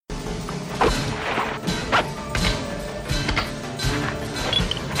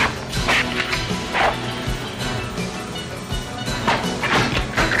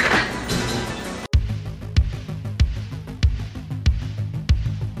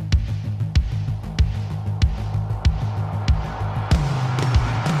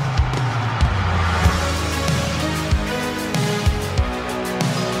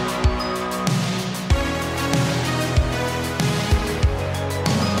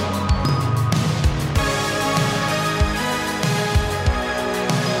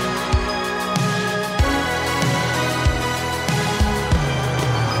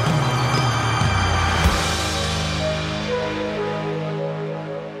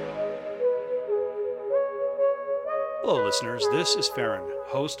Hello, listeners. This is Farron,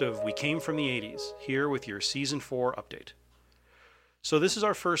 host of We Came from the 80s, here with your Season 4 update. So, this is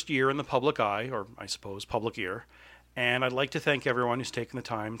our first year in the public eye, or I suppose public ear, and I'd like to thank everyone who's taken the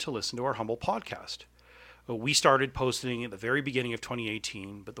time to listen to our humble podcast. We started posting at the very beginning of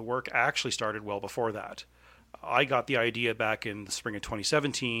 2018, but the work actually started well before that. I got the idea back in the spring of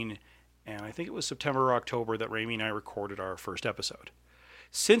 2017, and I think it was September or October that Rami and I recorded our first episode.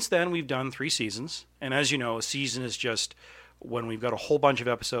 Since then, we've done 3 seasons, and as you know, a season is just when we've got a whole bunch of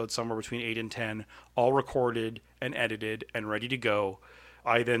episodes, somewhere between 8 and 10, all recorded and edited and ready to go.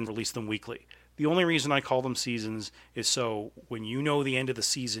 I then release them weekly. The only reason I call them seasons is so when you know the end of the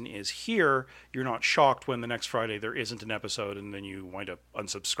season is here, you're not shocked when the next Friday there isn't an episode and then you wind up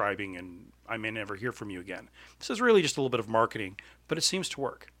unsubscribing and I may never hear from you again. This is really just a little bit of marketing, but it seems to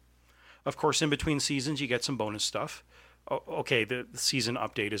work. Of course, in between seasons, you get some bonus stuff. Okay, the season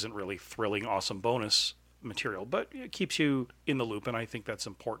update isn't really thrilling, awesome bonus material, but it keeps you in the loop, and I think that's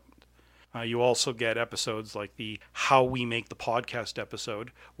important. You also get episodes like the How We Make the Podcast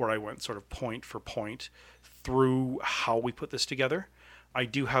episode, where I went sort of point for point through how we put this together. I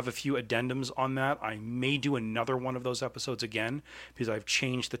do have a few addendums on that. I may do another one of those episodes again because I've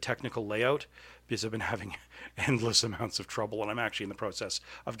changed the technical layout because I've been having endless amounts of trouble and I'm actually in the process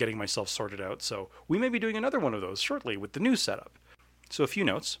of getting myself sorted out. So we may be doing another one of those shortly with the new setup. So a few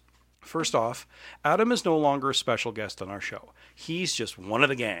notes. First off, Adam is no longer a special guest on our show. He's just one of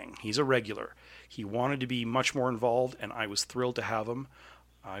the gang. He's a regular. He wanted to be much more involved and I was thrilled to have him.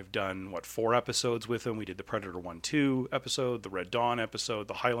 I've done, 4 episodes with him. We did the Predator 1-2 episode, the Red Dawn episode,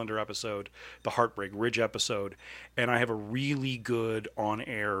 the Highlander episode, the Heartbreak Ridge episode, and I have a really good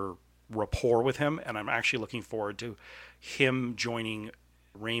on-air rapport with him, and I'm actually looking forward to him joining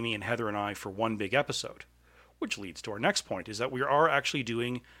Rami and Heather and I for one big episode, which leads to our next point, is that we are actually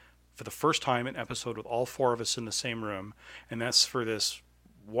doing, for the first time, an episode with all 4 of us in the same room, and that's for this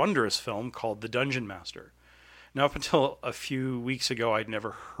wondrous film called The Dungeon Master. Now, up until a few weeks ago, I'd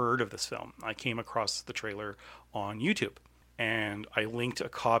never heard of this film. I came across the trailer on YouTube, and I linked a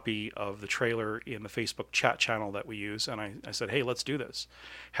copy of the trailer in the Facebook chat channel that we use, and I said, hey, let's do this.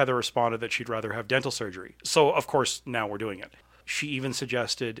 Heather responded that she'd rather have dental surgery. So, of course, now we're doing it. She even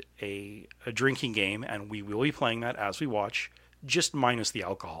suggested a drinking game, and we will be playing that as we watch, just minus the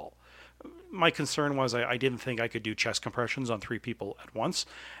alcohol. My concern was I didn't think I could do chest compressions on 3 people at once,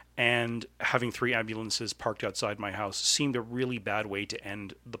 and having 3 ambulances parked outside my house seemed a really bad way to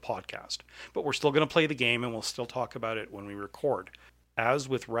end the podcast. But we're still going to play the game, and we'll still talk about it when we record. As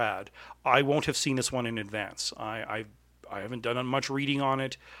with Rad, I won't have seen this one in advance. I haven't done much reading on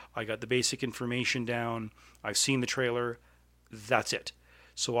it. I got the basic information down. I've seen the trailer. That's it.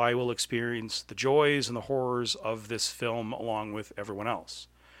 So I will experience the joys and the horrors of this film along with everyone else.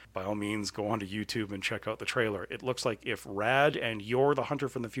 By all means, go onto YouTube and check out the trailer. It looks like if Rad and You're the Hunter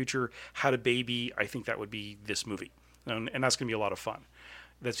from the Future had a baby, I think that would be this movie. And that's going to be a lot of fun.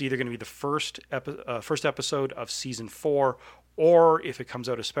 That's either going to be the first episode of Season 4, or if it comes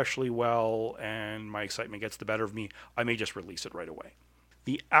out especially well and my excitement gets the better of me, I may just release it right away.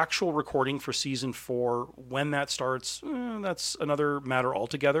 The actual recording for Season 4, when that starts, that's another matter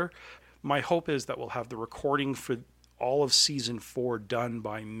altogether. My hope is that we'll have the recording for all of Season 4 done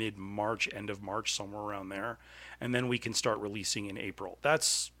by mid-March, end of March, somewhere around there, and then we can start releasing in April.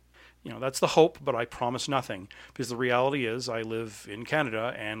 That's the hope, but I promise nothing, because the reality is I live in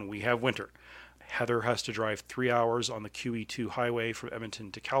Canada and we have winter. Heather has to drive 3 hours on the QE2 highway from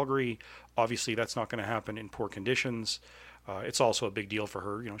Edmonton to Calgary. Obviously, that's not going to happen in poor conditions. It's also a big deal for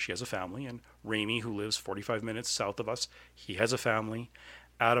her. She has a family, and Rami, who lives 45 minutes south of us, he has a family.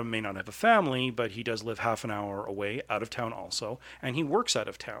 Adam may not have a family, but he does live half an hour away, out of town also, and he works out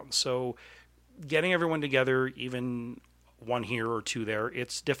of town. So getting everyone together, even one here or 2 there,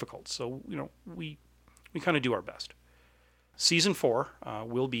 it's difficult. So, we kind of do our best. Season 4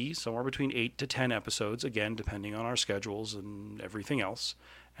 will be somewhere between 8 to 10 episodes, again, depending on our schedules and everything else.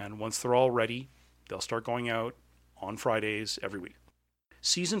 And once they're all ready, they'll start going out on Fridays every week.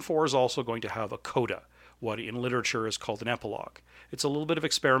 Season 4 is also going to have a coda, what in literature is called an epilogue. It's a little bit of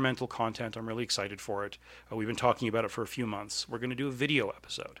experimental content. I'm really excited for it. We've been talking about it for a few months. We're going to do a video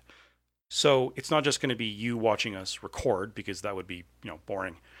episode. So it's not just going to be you watching us record, because that would be,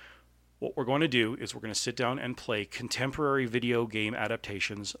 boring. What we're going to do is we're going to sit down and play contemporary video game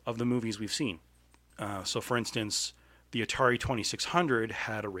adaptations of the movies we've seen. So for instance, the Atari 2600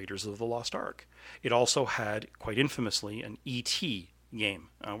 had a Raiders of the Lost Ark. It also had, quite infamously, an E.T. game.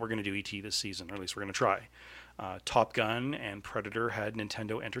 We're going to do E.T. this season, or at least we're going to try. Top Gun and Predator had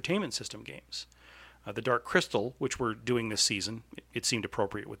Nintendo Entertainment System games. The Dark Crystal, which we're doing this season, it seemed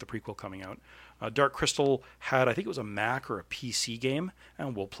appropriate with the prequel coming out. Dark Crystal had, I think it was a Mac or a PC game,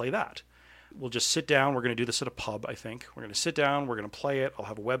 and we'll play that. We'll just sit down. We're going to do this at a pub, I think. We're going to sit down. We're going to play it. I'll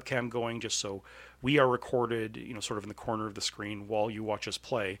have a webcam going just so we are recorded, sort of in the corner of the screen while you watch us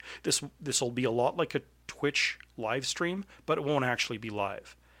play. This will be a lot like a Twitch live stream, but it won't actually be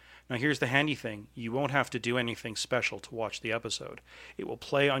live. Now, here's the handy thing. You won't have to do anything special to watch the episode. It will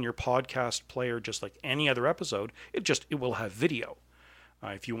play on your podcast player just like any other episode. It will have video.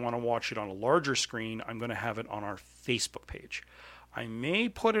 If you want to watch it on a larger screen, I'm going to have it on our Facebook page. I may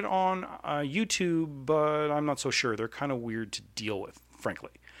put it on YouTube, but I'm not so sure. They're kind of weird to deal with,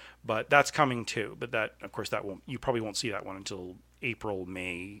 frankly. But that's coming too. But that, of course, you probably won't see that one until April,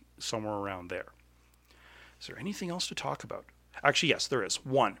 May, somewhere around there. Is there anything else to talk about? Actually, yes, there is.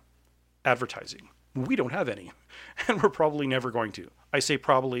 One, advertising. We don't have any, and we're probably never going to. I say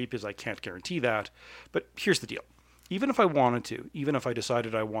probably because I can't guarantee that. But here's the deal. Even if I wanted to, even if I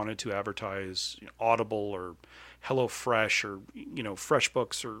decided I wanted to advertise Audible or HelloFresh or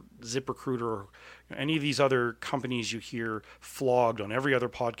FreshBooks or ZipRecruiter or any of these other companies you hear flogged on every other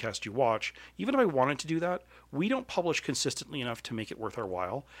podcast you watch, even if I wanted to do that, we don't publish consistently enough to make it worth our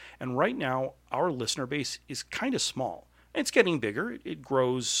while. And right now, our listener base is kind of small. It's getting bigger. It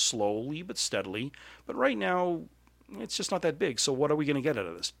grows slowly but steadily. But right now, it's just not that big. So what are we going to get out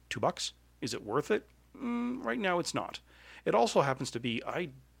of this? $2? Is it worth it? Right now, it's not. It also happens to be I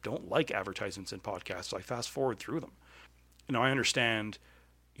don't like advertisements in podcasts. I fast forward through them. I understand,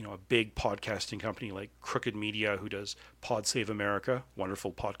 a big podcasting company like Crooked Media, who does Pod Save America,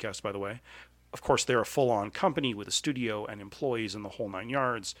 wonderful podcast, by the way. Of course, they're a full-on company with a studio and employees in the whole 9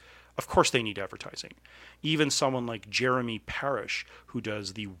 yards. Of course they need advertising. Even someone like Jeremy Parrish, who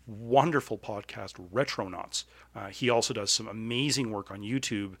does the wonderful podcast Retronauts. He also does some amazing work on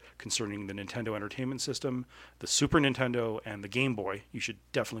YouTube concerning the Nintendo Entertainment System, the Super Nintendo, and the Game Boy. You should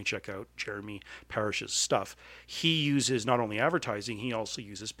definitely check out Jeremy Parrish's stuff. He uses not only advertising, he also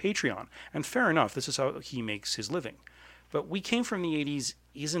uses Patreon. And fair enough, this is how he makes his living. But We Came from the 80s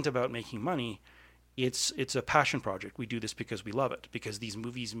isn't about making money. It's a passion project. We do this because we love it, because these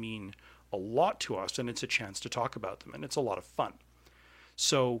movies mean a lot to us, and it's a chance to talk about them, and it's a lot of fun.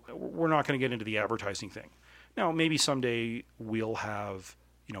 So we're not going to get into the advertising thing. Now, maybe someday we'll have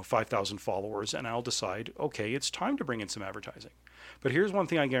 5,000 followers, and I'll decide, okay, it's time to bring in some advertising. But here's one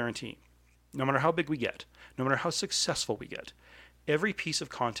thing I guarantee. No matter how big we get, no matter how successful we get, every piece of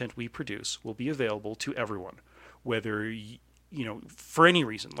content we produce will be available to everyone, whether for any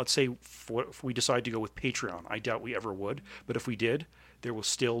reason. Let's say if we decide to go with Patreon, I doubt we ever would, but if we did, there will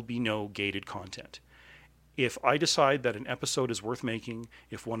still be no gated content. If I decide that an episode is worth making,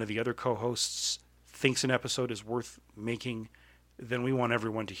 if one of the other co-hosts thinks an episode is worth making, then we want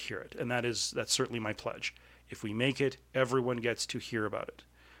everyone to hear it. And that's certainly my pledge. If we make it, everyone gets to hear about it.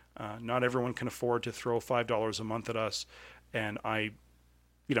 Not everyone can afford to throw $5 a month at us. And I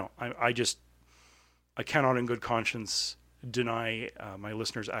cannot in good conscience deny my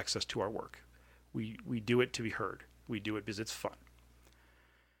listeners access to our work. We do it to be heard. We do it because it's fun.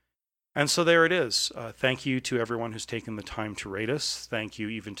 And so there it is. Thank you to everyone who's taken the time to rate us. Thank you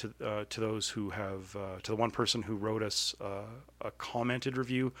even to those who have, to the one person who wrote us a commented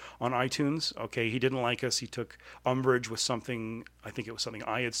review on iTunes. Okay, he didn't like us. He took umbrage with something, I think it was something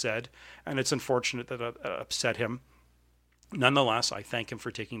I had said, and it's unfortunate that it upset him. Nonetheless, I thank him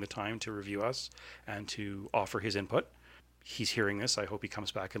for taking the time to review us and to offer his input. He's hearing this. I hope he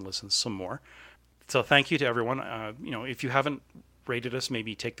comes back and listens some more. So thank you to everyone. If you haven't rated us,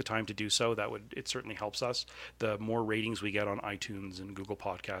 maybe take the time to do so. It certainly helps us. The more ratings we get on iTunes and Google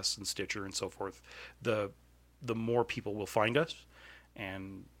Podcasts and Stitcher and so forth, the more people will find us,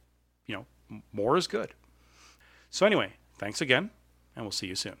 and more is good. So anyway, thanks again, and we'll see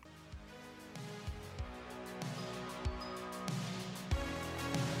you soon.